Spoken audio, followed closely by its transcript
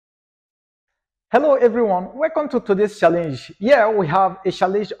Hello everyone, welcome to today's challenge. Here we have a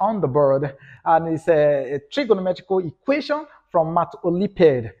challenge on the board and it's a trigonometrical equation from Math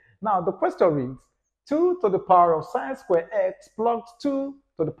Olympiad. Now the question reads 2 to the power of sine square x plus 2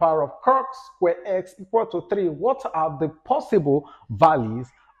 to the power of cos square x equal to 3. What are the possible values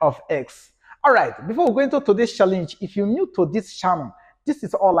of x? Alright, before we go into today's challenge, if you're new to this channel, this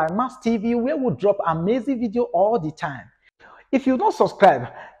is OnlineMathsTV where we drop amazing video all the time. If you don't subscribe,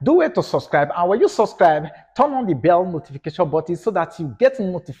 do it to subscribe, and when you subscribe, turn on the bell notification button so that you get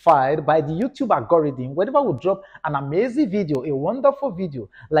notified by the YouTube algorithm whenever we drop an amazing video, a wonderful video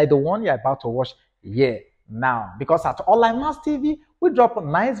like the one you're about to watch here now. Because at OnlineMathsTV, we drop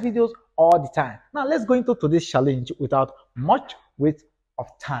nice videos all the time. Now let's go into today's challenge without much waste of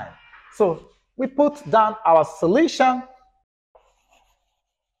time. So we put down our solution.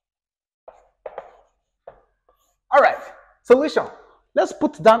 All right. Solution. Let's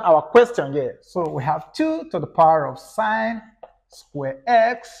put down our question here. So we have 2 to the power of sine square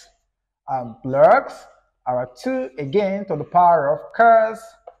x plus our 2 again to the power of cos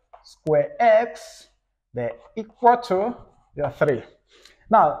square x, they're equal to 3.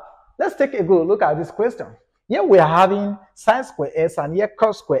 Now, let's take a good look at this question. Here we are having sine square x and here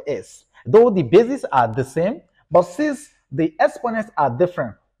cos square x. Though the bases are the same, but since the exponents are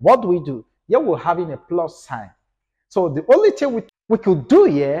different, what do? Here we're having a plus sign. So the only thing we could do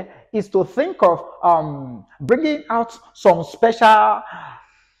here is to think of bringing out some special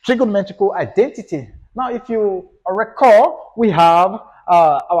trigonometrical identity. Now, if you recall, we have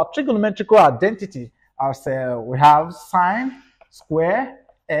our trigonometrical identity as we have sine square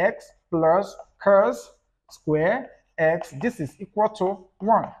x plus cos square x. This is equal to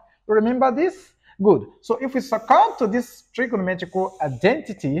 1. Remember this? Good. So if we succumb to this trigonometrical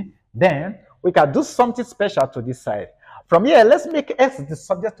identity, then we can do something special to this side. From here, let's make x the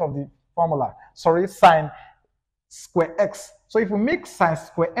subject of the formula. Sorry, sine square x. So if we make sine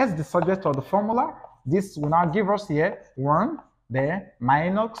square x the subject of the formula, this will now give us here 1, there,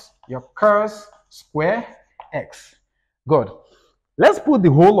 minus your cos square x. Good. Let's put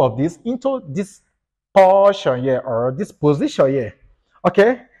the whole of this into this portion here, or this position here.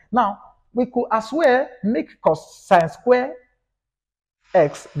 Okay? Now, we could as well make cos sine square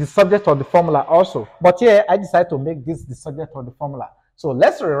x the subject of the formula also, but here I decided to make this the subject of the formula. So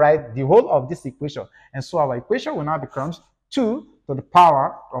let's rewrite the whole of this equation, and so our equation will now becomes 2 to the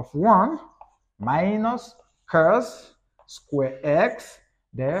power of 1 minus cos square x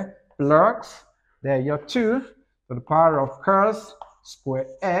there plus there your 2 to the power of cos square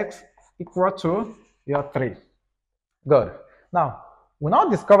x equal to your 3. Good. Now we now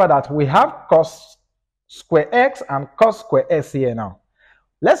discover that we have cos square x and cos square x here now.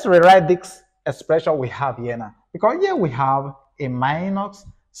 Let's rewrite this expression we have here now, because here we have a minus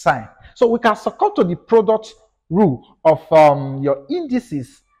sign. So we can succumb to the product rule of your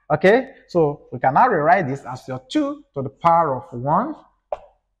indices. Okay, so we can now rewrite this as your 2 to the power of 1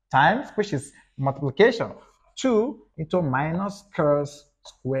 times, which is multiplication, 2 into minus cos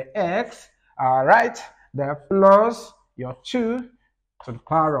square x. All right, there plus your 2 to the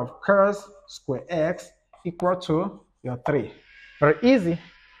power of cos square x equal to your 3. Very easy.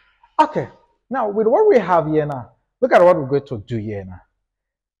 Okay, now with what we have here now, look at what we're going to do here now.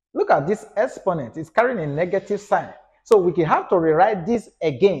 Look at this exponent, it's carrying a negative sign. So we can have to rewrite this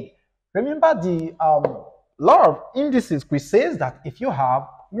again. Remember the law of indices, which says that if you have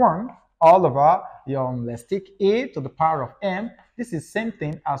 1 all over your, let's take a to the power of m, this is same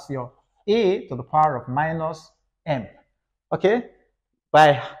thing as your a to the power of minus m. Okay,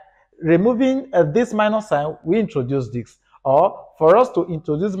 by removing this minus sign, we introduce this. Or for us to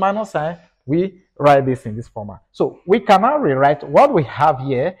introduce minus sign, we write this in this format. So we can now rewrite what we have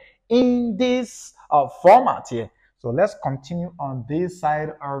here in this format here. So let's continue on this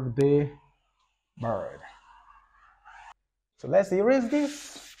side of the board. So let's erase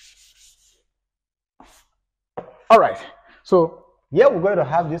this. All right. So here we're going to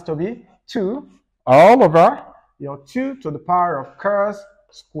have this to be 2 all over your 2 to the power of cos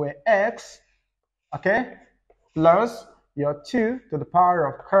square x, okay, plus your 2 to the power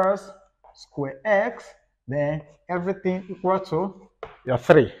of cos square x, then everything equal to your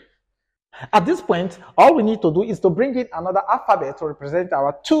 3. At this point, all we need to do is to bring in another alphabet to represent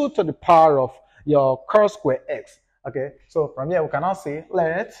our 2 to the power of your cos square x. Okay, so from here we can now say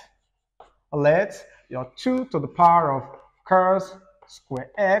let your 2 to the power of cos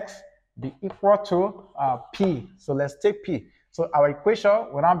square x be equal to p. So let's take p. So our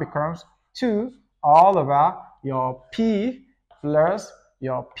equation will now becomes 2 all over your p plus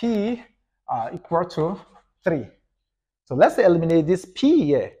your p equal to 3. So let's eliminate this p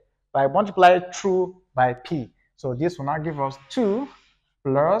here. by multiplying through by p. So this will now give us 2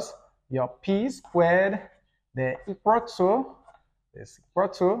 plus your p squared, then equal to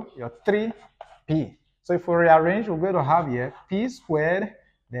your 3p. So if we rearrange, we're going to have here p squared,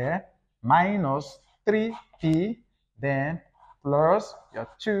 then minus 3p, then plus your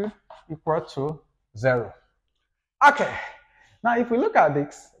 2 equal to 0. Okay, now if we look at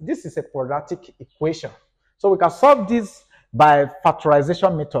this is a quadratic equation. So we can solve this by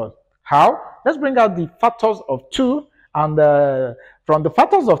factorization method. How? Let's bring out the factors of 2, and from the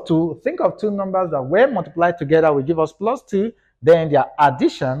factors of 2, think of two numbers that when multiplied together will give us plus 2, then their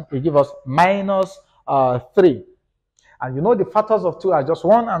addition will give us minus 3. And you know the factors of 2 are just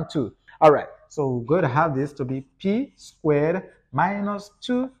 1 and 2. All right, so we're going to have this to be p squared minus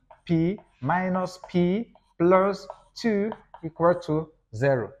 2p minus p plus 2 equal to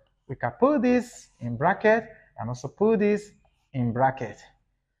 0. We can put this in bracket and also put this in bracket.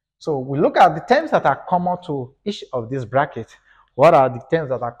 So we look at the terms that are common to each of these brackets. What are the terms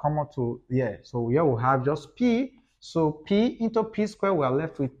that are common to here? So here we have just p. So p into p squared, we are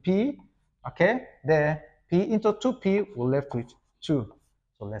left with p. Okay, then p into 2p, we're left with 2.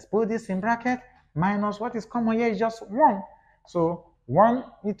 So let's put this in bracket. Minus what is common here is just 1. So 1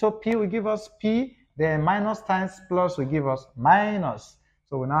 into p will give us p. Then minus times plus will give us minus.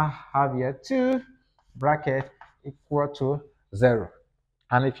 So we now have here 2 bracket equal to 0.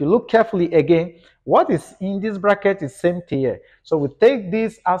 And if you look carefully again, what is in this bracket is same thing here. So we take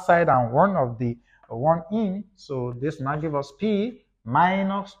this outside and one of the one in. So this now give us p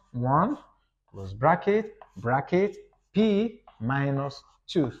minus 1 close bracket p minus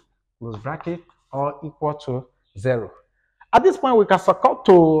 2 close bracket, all equal to 0. At this point, we can succumb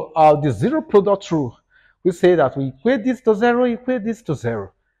to the zero product rule. We say that we equate this to 0, equate this to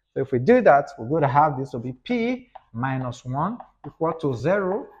 0. So if we do that, we're going to have this to be p minus 1 equal to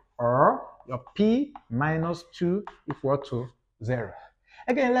 0, or your p minus 2 equal to 0.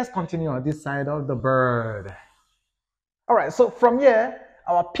 Again, let's continue on this side of the bird. All right, so from here,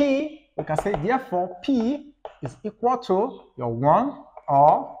 our p, we can say therefore p is equal to your 1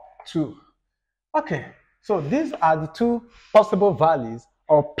 or 2. Okay, so these are the two possible values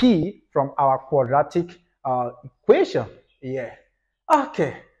of p from our quadratic equation here.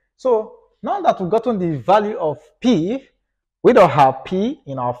 Okay, so now that we've gotten the value of p, we don't have p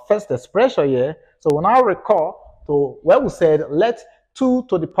in our first expression here. So we'll now recall to where we said let 2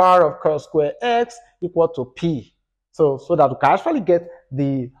 to the power of curl square x equal to p. So that we can actually get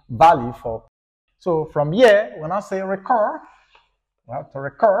the value for. So from here, we'll now say recur. We have to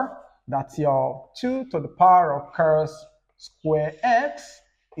recur that your 2 to the power of curl square x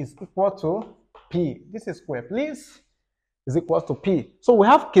is equal to p. This is square, please. Is equal to p. So we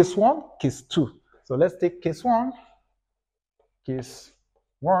have case 1, case 2. So let's take case 1. Case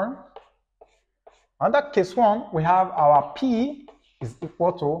 1. Under case 1, we have our p is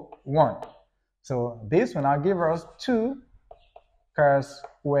equal to 1. So this will now give us 2 curl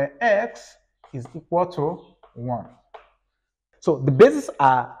square x is equal to 1. So the bases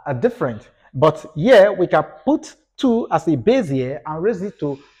are different, but here we can put 2 as a base here and raise it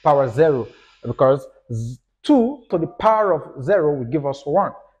to power 0, because 2 to the power of 0 will give us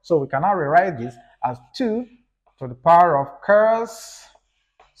 1. So we can now rewrite this as 2 to the power of curl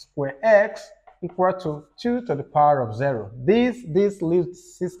square x equal to 2 to the power of 0. This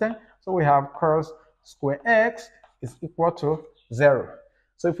leaves system, so we have curl square x is equal to 0.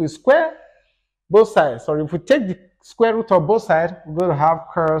 So if we square both sides, or if we take the square root of both sides, we're going to have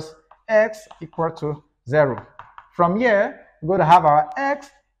curl x equal to 0. From here, we're going to have our x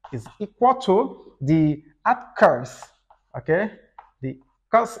is equal to the at cos, okay, the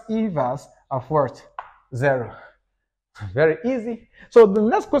cos inverse of what? 0. Very easy. So the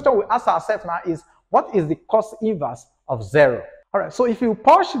next question we ask ourselves now is, what is the cos inverse of 0? All right, so if you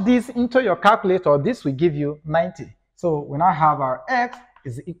push this into your calculator, this will give you 90. So we now have our x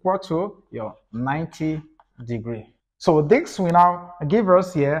is equal to your 90 degree. So this will now give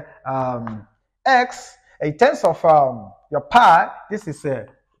us here x in terms of your pi. This is a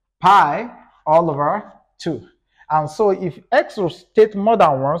pi all over 2. And so if x will state more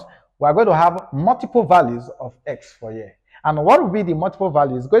than once, we are going to have multiple values of x for here. And what will be the multiple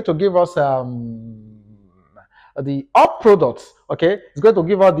values? It's going to give us the odd products. Okay, it's going to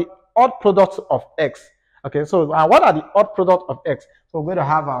give us the odd products of x. Okay, so what are the odd products of x? So we're going to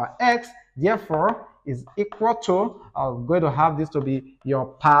have our x, therefore, is equal to, I'm going to have this to be your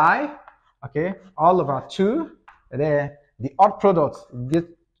pi, okay, all over 2. And then the odd product,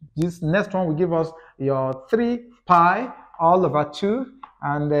 this next one will give us your 3 pi all over 2.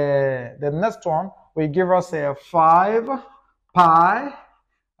 And the next one will give us a 5 pi,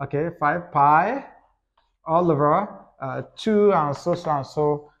 Okay, 5 pi all over 2 and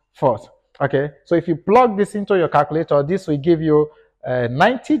so forth. Okay, so if you plug this into your calculator, this will give you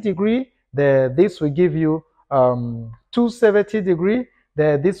 90 degree. This will give you 270 degree.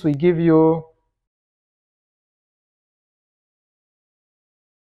 This will give you.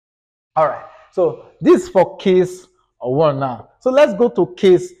 All right, so this is for case 1 now. So let's go to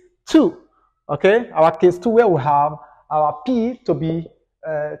case 2. Okay, our case 2 where we have our p to be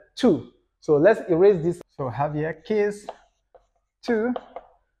 2. So let's erase this. So have here case 2.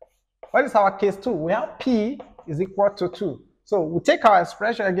 What is our case 2? We have p is equal to 2. So we take our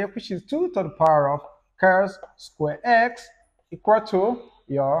expression again, which is 2 to the power of cos square x equal to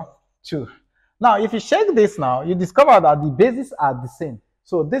your 2. Now, if you check this now, you discover that the bases are the same.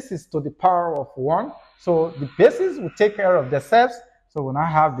 So this is to the power of 1. So the bases will take care of themselves. So we now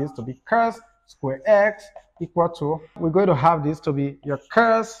have this to be cos square x equal to, we're going to have this to be your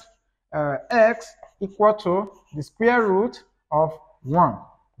cos x equal to the square root of 1.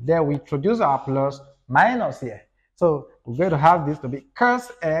 Then we introduce our plus minus here. So we're going to have this to be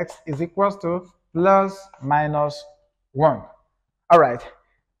cos x is equal to plus minus 1. All right.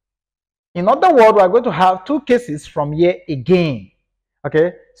 In other words, we are going to have two cases from here again.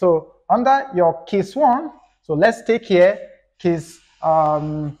 Okay. So under your case 1, so let's take here case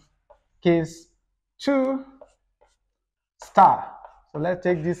 2 star. So let's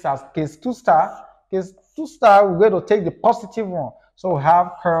take this as case 2 star. Case 2 star, we're going to take the positive one. So we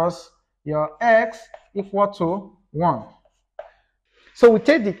have cos your x equal to 1. So we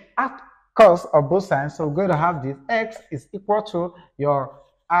take the arc cos of both sides. So we're going to have this x is equal to your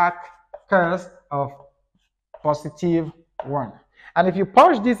arc cos of positive 1. And if you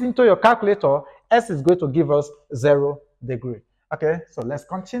punch this into your calculator, s is going to give us 0 degree. Okay, so let's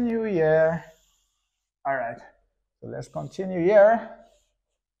continue here. All right, so let's continue here.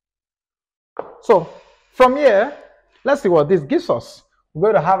 So from here, let's see what this gives us.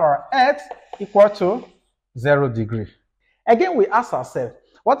 We're going to have our x equal to 0 degree. Again, we ask ourselves,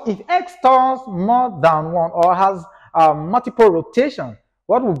 what if x turns more than 1 or has multiple rotation?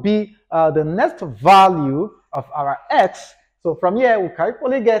 What would be the next value of our x? So from here, we can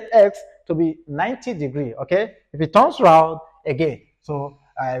equally get x to be 90 degree, okay? If it turns round again, so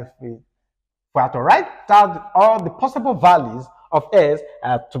if we have to write down all the possible values of s,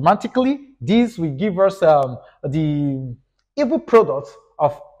 automatically this will give us the even product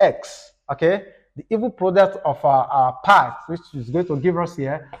of x, okay? The even product of our pi, which is going to give us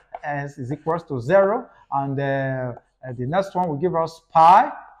here s is equals to 0, and the next one will give us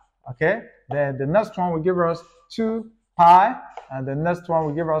pi, okay? Then the next one will give us 2 pi, and the next one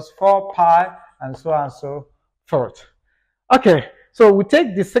will give us 4 pi, and so on and so forth. Okay, so we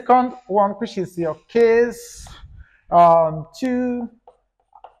take the second one, which is your case 2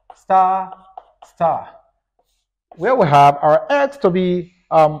 star star, where we have our x to be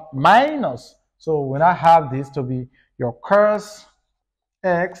minus. So we now have this to be your cos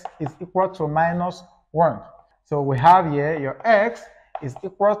x is equal to minus 1. So we have here your x is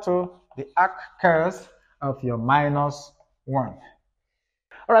equal to the arc cos of your minus 1.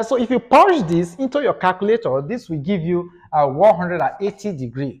 All right, so if you punch this into your calculator, this will give you a 180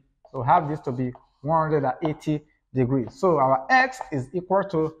 degree. So have this to be 180 degrees. So our x is equal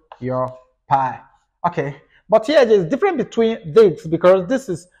to your pi. Okay, but here there's difference between this, because this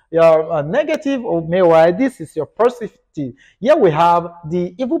is your negative of y, this is your positive. Here we have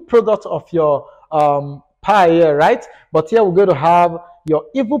the even product of your pi here, right? But here we're going to have your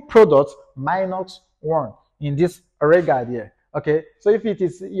even product minus 1 in this regard here. Okay, so if it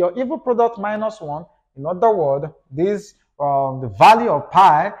is your even product minus 1, in other words, this the value of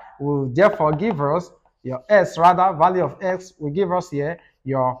pi will therefore give us your s, rather value of x will give us here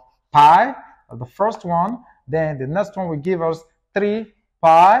your pi, the first one. Then the next one will give us 3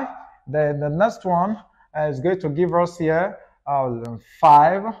 pi. Then the next one is going to give us here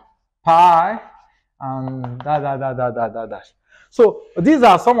 5 pi, and that. So these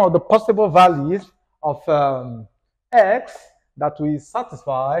are some of the possible values of x that will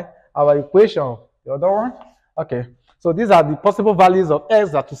satisfy our equation. The other one, okay. So these are the possible values of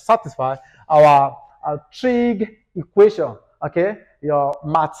x that will satisfy our trig equation. Okay, your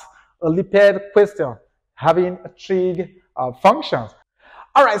math Olympiad question having a trig functions.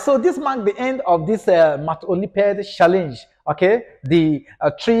 All right, so this marks the end of this math Olympiad challenge. Okay, the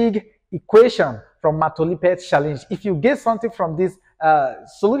trig equation from math Olympiad challenge. If you get something from this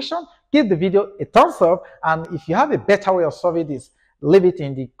solution, give the video a thumbs up, and if you have a better way of solving this, leave it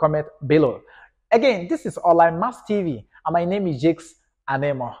in the comment below. Again, this is OnlineMathsTV, and my name is Jakes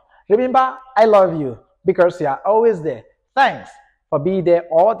Anemo. Remember, I love you because you are always there. Thanks for being there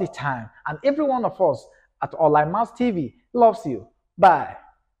all the time. And every one of us at Online Maths TV loves you. Bye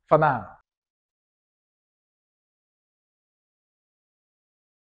for now.